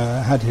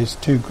 had his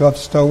 2 gloves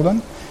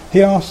stolen.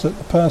 He asked that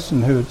the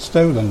person who had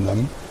stolen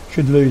them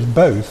should lose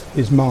both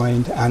his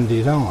mind and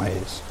his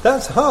eyes.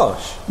 That's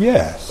harsh.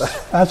 Yes,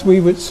 as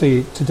we would see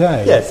it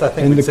today. Yes, I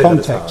think in the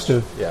context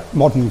of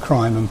modern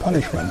crime and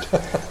punishment.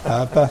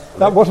 But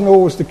that wasn't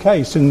always the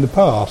case in the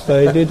past.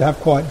 They did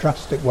have quite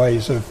drastic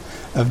ways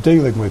of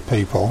dealing with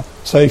people.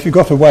 So if you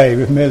got away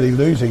with merely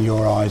losing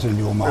your eyes and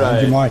your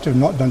mind, you might have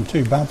not done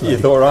too badly. You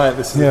thought, right,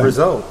 this is the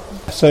result.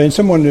 So in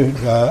someone who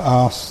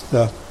asked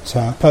that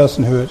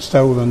person who had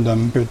stolen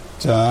them could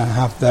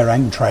have their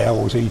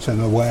entrails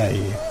eaten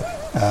away.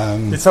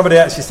 Did somebody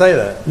actually say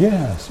that?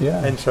 Yes,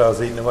 yeah.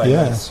 Entrails eaten away.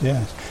 Yes,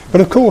 yes.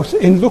 But of course,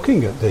 in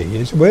looking at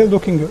these, we're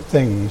looking at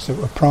things that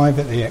were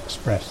privately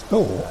expressed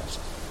thoughts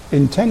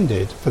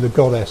intended for the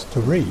goddess to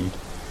read.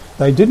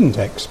 They didn't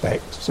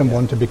expect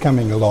someone to be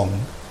coming along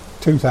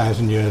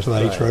 2,000 years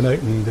later and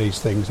opening these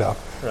things up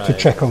to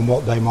check on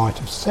what they might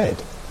have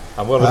said.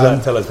 And what does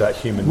that tell us about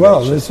human nature?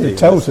 Well, it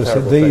tells us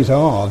that these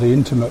are the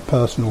intimate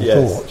personal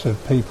thoughts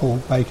of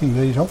people making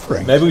these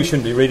offerings. Maybe we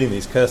shouldn't be reading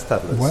these curse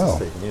tablets,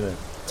 Stephen,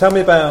 Tell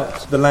me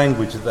about the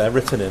language that they're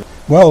written in.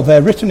 Well,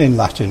 they're written in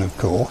Latin, of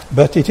course,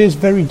 but it is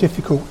very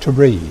difficult to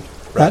read.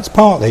 Right. That's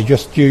partly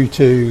just due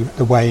to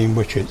the way in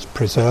which it's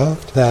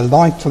preserved. They're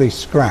lightly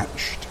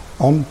scratched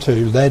onto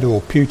lead or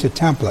pewter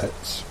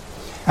tablets.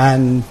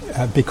 And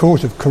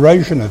because of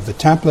corrosion of the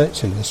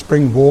tablets in the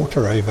spring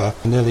water over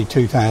nearly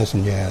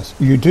 2,000 years,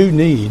 you do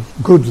need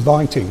good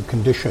lighting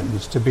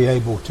conditions to be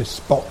able to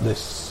spot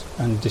this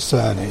and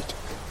discern it.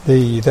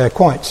 They're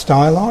quite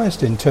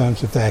stylised in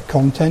terms of their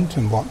content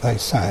and what they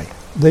say.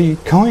 The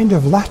kind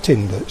of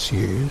Latin that's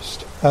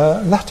used,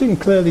 Latin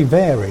clearly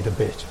varied a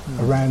bit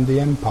around the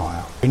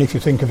empire. And if you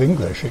think of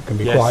English, it can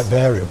be quite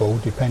variable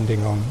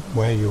depending on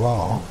where you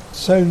are.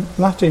 So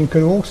Latin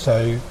can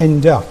also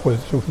end up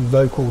with sort of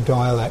local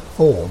dialect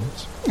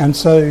forms. And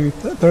so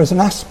there is an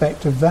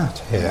aspect of that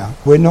here.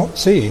 We're not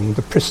seeing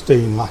the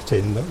pristine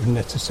Latin that would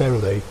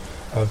necessarily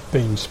have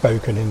been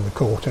spoken in the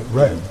court at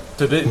Rome.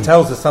 So it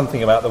tells us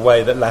something about the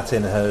way that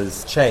Latin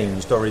has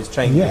changed or is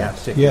changing at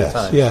particular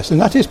times. Yes, and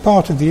that is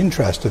part of the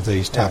interest of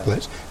these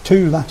tablets.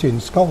 Two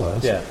Latin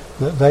scholars,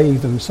 that they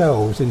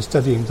themselves, in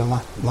studying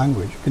the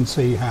language, can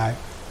see how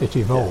it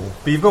evolved. Yeah.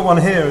 But you've got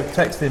one here, a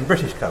text in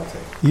British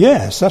Celtic.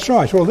 Yes, that's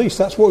right, or at least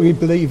that's what we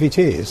believe it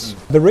is.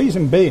 The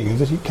reason being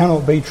that it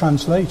cannot be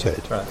translated.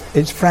 Right.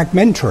 It's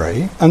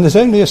fragmentary, and there's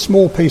only a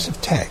small piece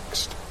of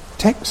text.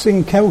 Texts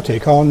in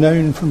Celtic are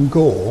known from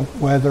Gaul,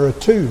 where there are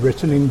two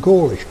written in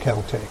Gaulish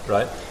Celtic.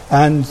 Right.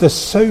 And there's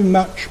so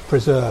much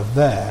preserved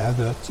there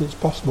that it's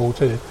possible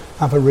to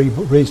have a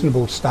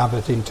reasonable stab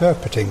at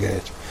interpreting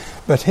it.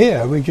 But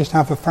here we just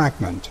have a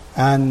fragment.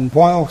 And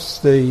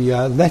whilst the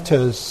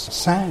letters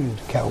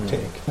sound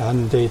Celtic,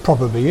 and it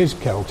probably is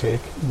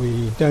Celtic,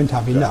 we don't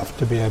have enough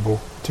to be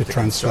able to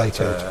translate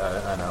it.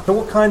 So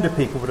what kind of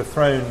people would have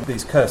thrown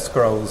these cursed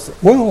scrolls?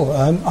 Well,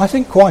 I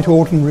think quite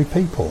ordinary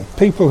people.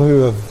 People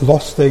who have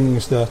lost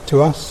things that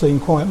to us seem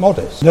quite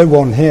modest. No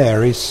one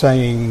here is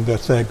saying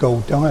that their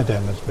gold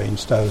diadem has been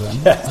stolen.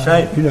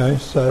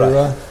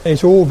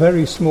 It's all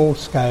very small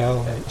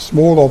scale,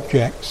 small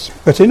objects.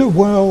 But in a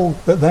world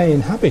that they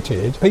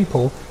inhabited,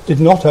 people did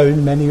not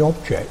own many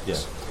objects. Yeah.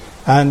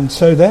 And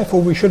so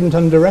therefore we shouldn't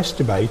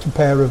underestimate a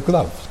pair of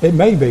gloves. It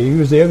may be he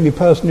was the only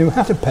person who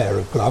had a pair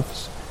of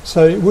gloves,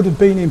 so it would have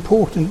been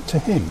important to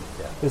him.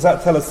 Yeah. Does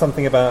that tell us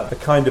something about the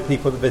kind of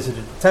people that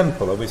visited the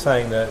temple? Are we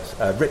saying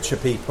that richer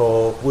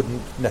people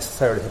wouldn't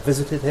necessarily have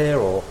visited here,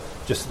 or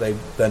just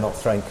they're not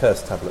throwing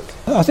curse tablets?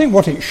 I think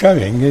what it's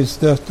showing is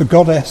that the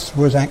goddess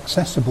was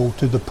accessible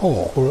to the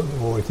poor,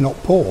 or if not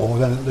poor,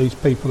 then at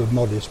least people of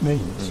modest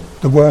means.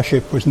 The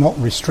worship was not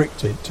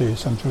restricted to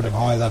some sort of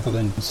high level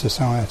in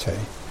society.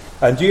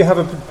 And do you have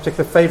a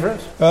particular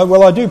favourite?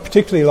 Well, I do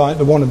particularly like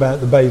the one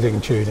about the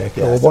bathing tunic,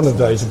 or one of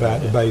those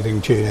about the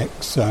bathing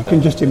tunics. I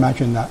can just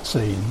imagine that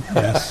scene,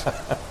 yes.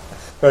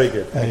 Very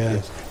good.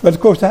 Yes. But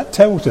of course that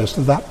tells us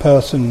that that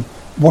person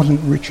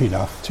wasn't rich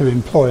enough to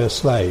employ a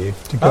slave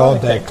to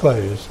guard their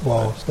clothes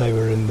whilst they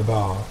were in the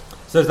bath.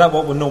 So is that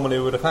what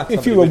would have happened?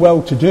 If you were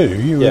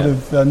well-to-do, you would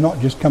have not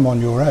just come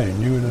on your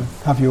own, you would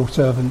have your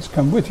servants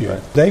come with you.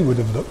 Right. They would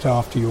have looked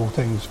after your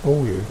things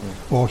for you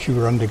whilst you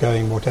were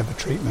undergoing whatever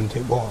treatment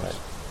it was. Right.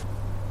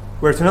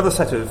 Whereas another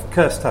set of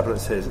curse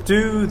tablets is,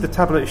 do the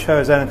tablets show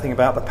us anything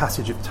about the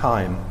passage of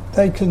time?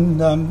 They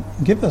can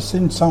give us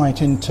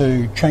insight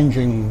into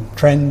changing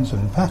trends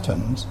and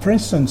patterns. For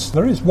instance,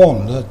 there is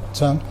one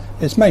that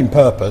its main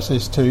purpose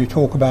is to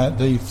talk about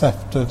the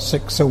theft of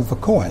 6 silver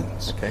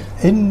coins. Okay.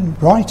 In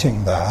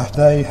writing that,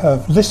 they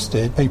have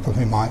listed people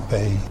who might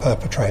be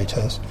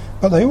perpetrators,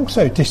 but they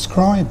also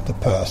describe the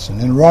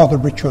person in a rather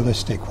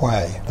ritualistic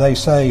way. They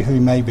say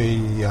who may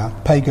be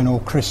pagan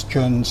or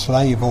Christian,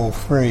 slave or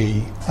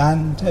free,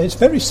 and it's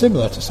very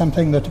similar to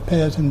something that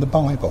appears in the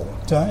Bible.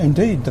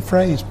 Indeed, the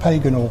phrase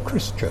pagan or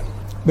Christian,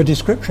 the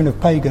description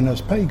of pagan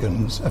as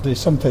pagans is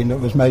something that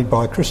was made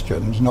by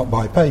Christians, not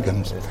by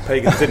pagans. Yes,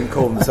 pagans didn't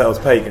call themselves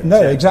pagans.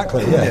 No,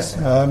 exactly, yes.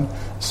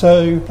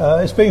 So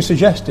it's being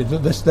suggested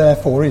that this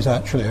therefore is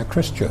actually a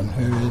Christian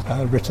who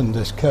has written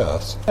this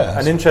curse. Yes.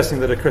 And interesting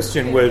that a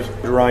Christian would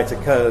write a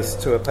curse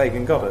to a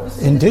pagan goddess.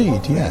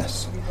 Indeed,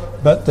 yes.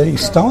 But the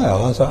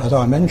style, as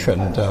I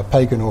mentioned,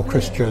 pagan or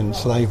Christian,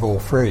 slave or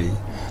free,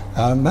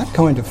 that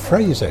kind of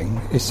phrasing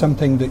is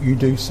something that you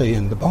do see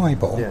in the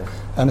Bible. Yeah.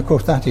 And of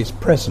course that is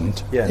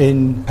present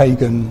in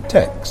pagan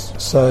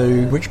texts.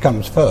 So which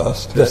comes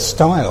first? The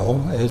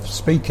style of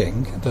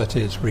speaking that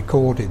is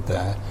recorded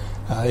there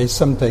is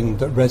something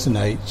that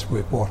resonates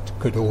with what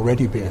could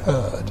already be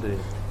heard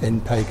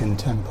in pagan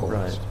temples.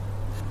 Right.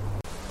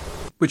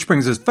 Which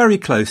brings us very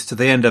close to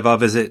the end of our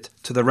visit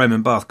to the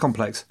Roman bath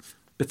complex.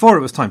 Before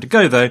it was time to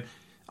go, though,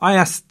 I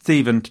asked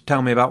Stephen to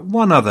tell me about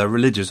one other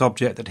religious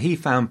object that he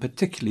found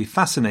particularly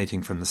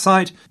fascinating from the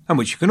site, and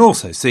which you can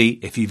also see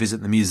if you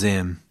visit the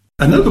museum.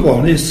 Another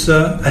one is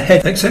a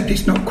head, except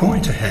it's not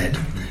quite a head.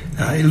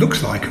 It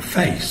looks like a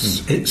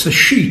face. It's a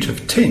sheet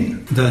of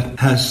tin that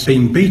has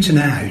been beaten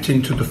out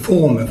into the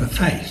form of a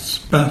face.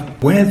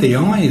 But where the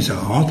eyes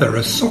are, there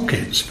are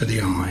sockets for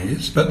the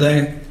eyes, but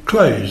they're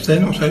closed, they're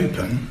not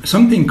open.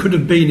 Something could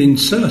have been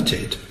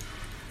inserted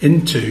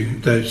into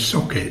those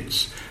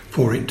sockets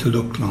for it to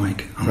look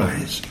like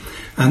eyes.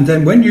 And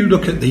then when you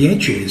look at the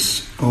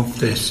edges of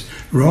this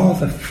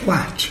rather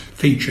flat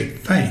featured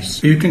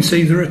face, you can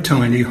see there are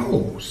tiny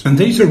holes. And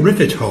these are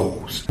rivet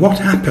holes. What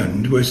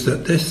happened was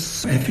that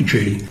this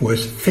effigy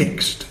was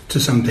fixed to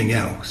something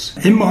else.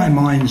 In my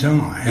mind's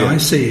eye, I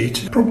see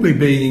it probably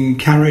being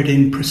carried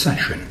in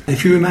procession.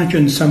 If you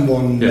imagine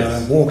someone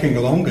walking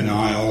along an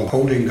aisle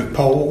holding a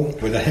pole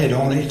with a head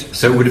on it.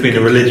 So it would have been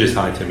a religious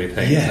item, you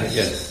think?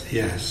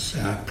 Yes.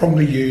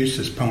 Probably used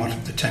as part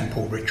of the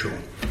temple ritual.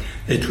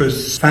 It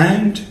was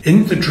found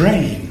in the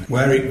drain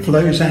where it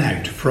flows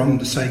out from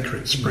the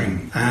sacred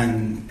spring,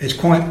 and it's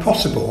quite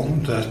possible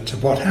that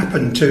what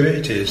happened to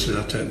it is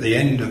that at the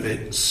end of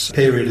its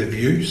period of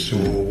use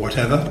or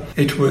whatever,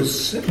 it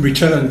was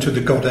returned to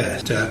the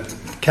goddess,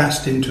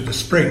 cast into the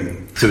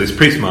spring. So this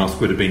priest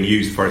mask would have been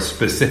used for a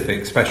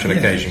specific special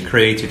occasion,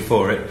 created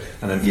for it,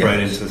 and then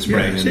thrown into the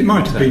spring. Yes. It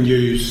might have been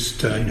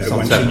used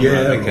once a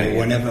year or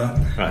whenever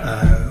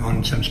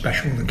on some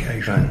special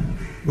occasion,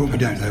 but we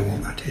don't know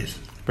what that is.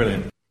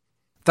 Brilliant.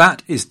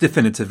 That is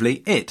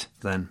definitively it,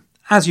 then.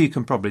 As you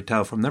can probably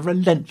tell from the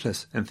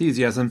relentless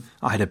enthusiasm,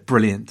 I had a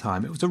brilliant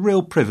time. It was a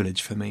real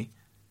privilege for me.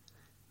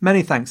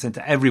 Many thanks then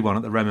to everyone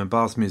at the Roman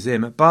Baths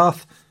Museum at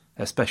Bath,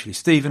 especially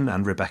Stephen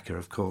and Rebecca,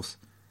 of course.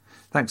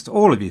 Thanks to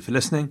all of you for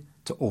listening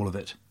to all of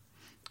it.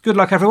 Good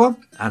luck, everyone,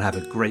 and have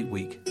a great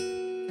week.